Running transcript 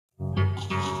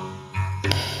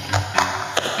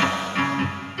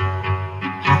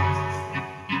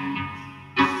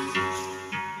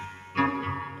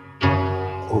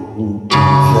Und die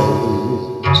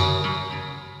Welt,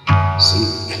 sie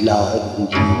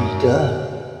Klage-Lieder,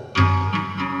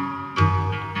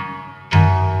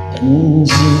 denn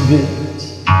sie wird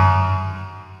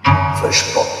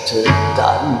verspottet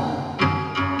dann.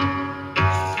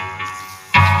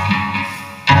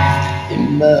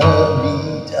 Immer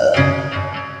wieder,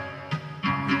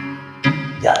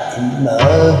 ja immer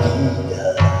wieder,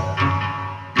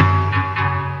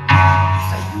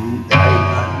 fängt ein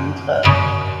anderer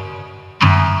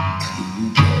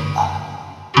Kriege an.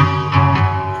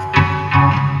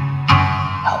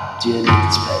 Habt ihr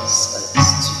nichts Besseres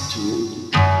zu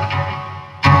tun?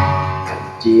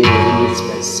 Könnt ihr nichts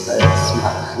Besseres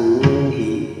machen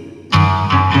hier?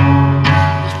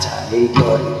 Ich zeig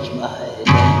euch meine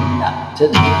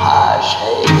nackten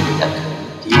Haarschellen, da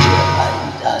könnt ihr rein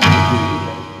dann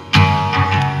wieder.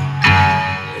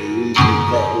 Hey, die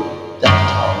Welt da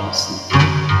draußen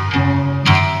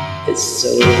ist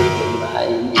so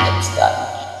gemein jetzt dann.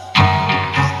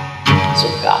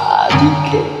 Sogar die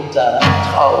Kinder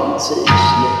trauen sich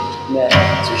nicht mehr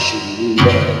zur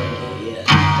Schule gehen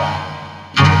dann.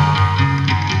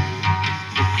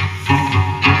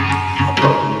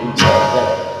 Unsere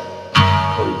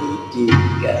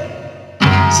Politiker,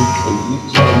 sie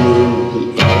kriechen in die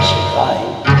Kirche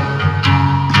rein.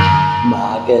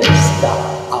 Mag es da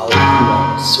auch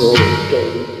noch so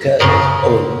dunkel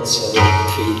und so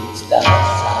finster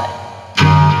sein?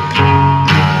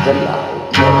 Der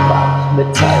alte Mann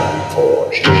mit seinen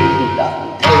Vorschlägen dann,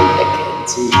 hey, der kennt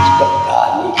sich doch gar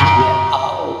nicht mehr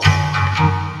aus.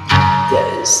 Der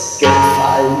ist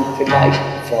gefallen vielleicht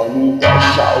von der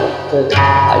Schaukel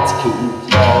als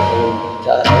Kind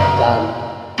herunter dann.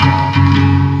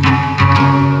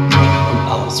 Und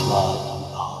aus war dann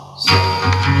aus.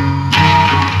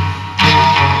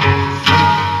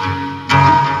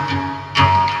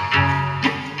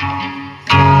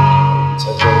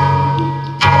 Unsere Lied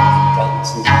auf dem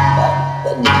ganzen Land,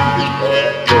 dann nicht mehr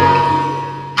blockiert.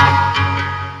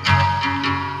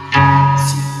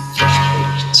 Sie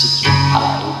verspricht sich in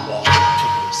einer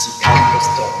Tour, sie kann das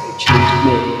Deutsch nicht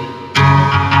mehr.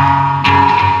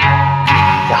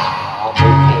 Der Habe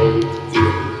hält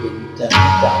ihren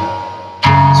Hintergang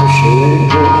so schön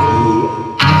hoch hier.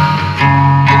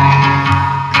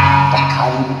 Da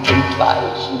kann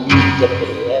entweichen der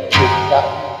Bär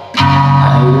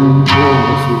ein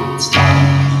Hundeflitz dann.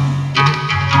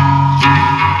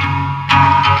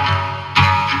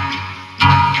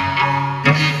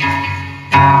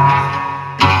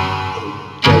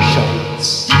 Und der Schatz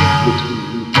mit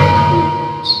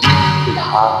Übermut und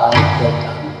Haare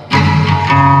dann.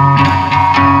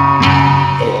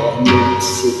 Er nimmt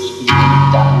sich ihn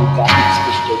dann ganz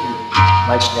bestimmt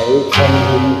mal schnell von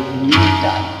hinten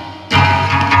dann.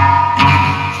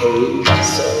 Hey, was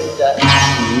soll das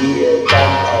hier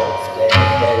dann auf der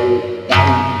Welt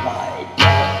dann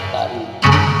weiter dann?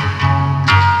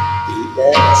 Wie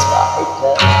wird's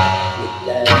weiter mit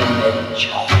der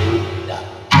Menschheit dann?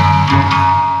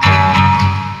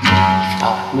 Ich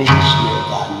frag mich nur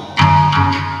wann.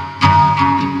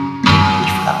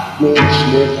 Ich frag mich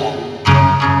nur wann.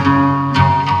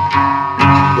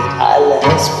 Wird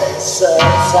alles besser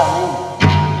sein?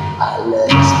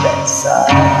 Alles besser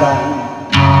dann?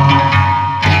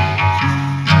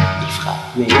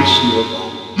 Mich nur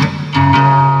wann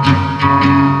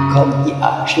kommen die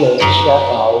Arschlöcher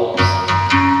raus,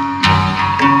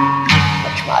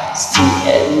 man schmeißt sie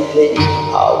endlich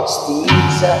aus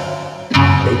dieser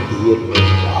Regierung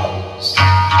raus.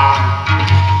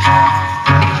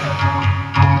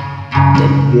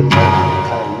 Denn wir brauchen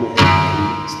keine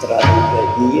Kriegstreiber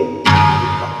hier,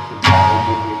 wir brauchen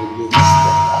keine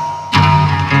Minister,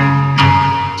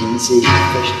 die sich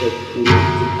verstecken in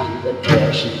anderen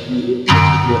Herrschen hier,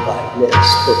 nur weil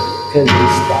es dunkel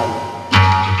ist dann.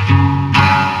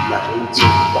 Nein, so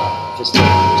darf es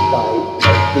nicht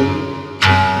weitergehen,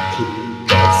 die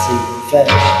Kinder sind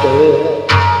verstört.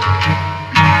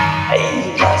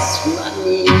 Hey, was man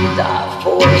ihnen da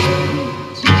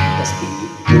vorspielt, das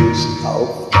geht nicht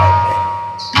auf der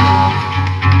Welt.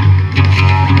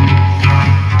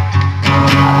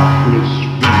 Frag mich,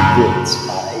 wie wird's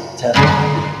weiter?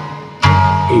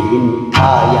 In ein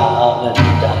paar Jahren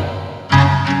dann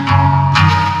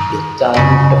wird dann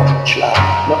Deutschland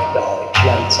noch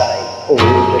Deutschland sein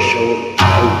oder schon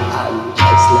ein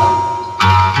anderes Land.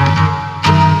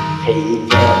 Hey,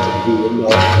 werden wir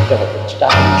noch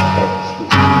Deutschland sprechen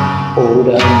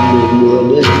oder nur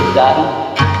dann?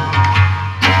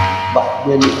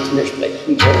 wir nicht mehr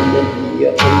sprechen können hier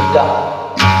und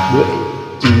da, nur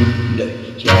in die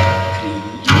Löcher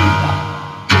kriechen da.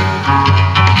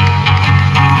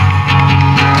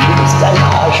 Du musst ein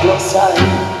Arschloch sein,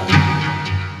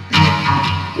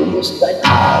 du musst ein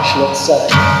Arschloch sein.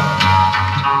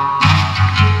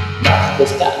 Mach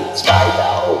das ganz weit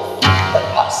auf, da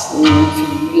passen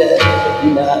viele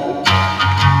hinein.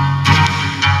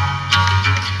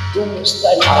 Du musst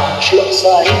ein Arschloch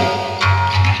sein,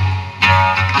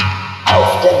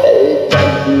 auf der Welt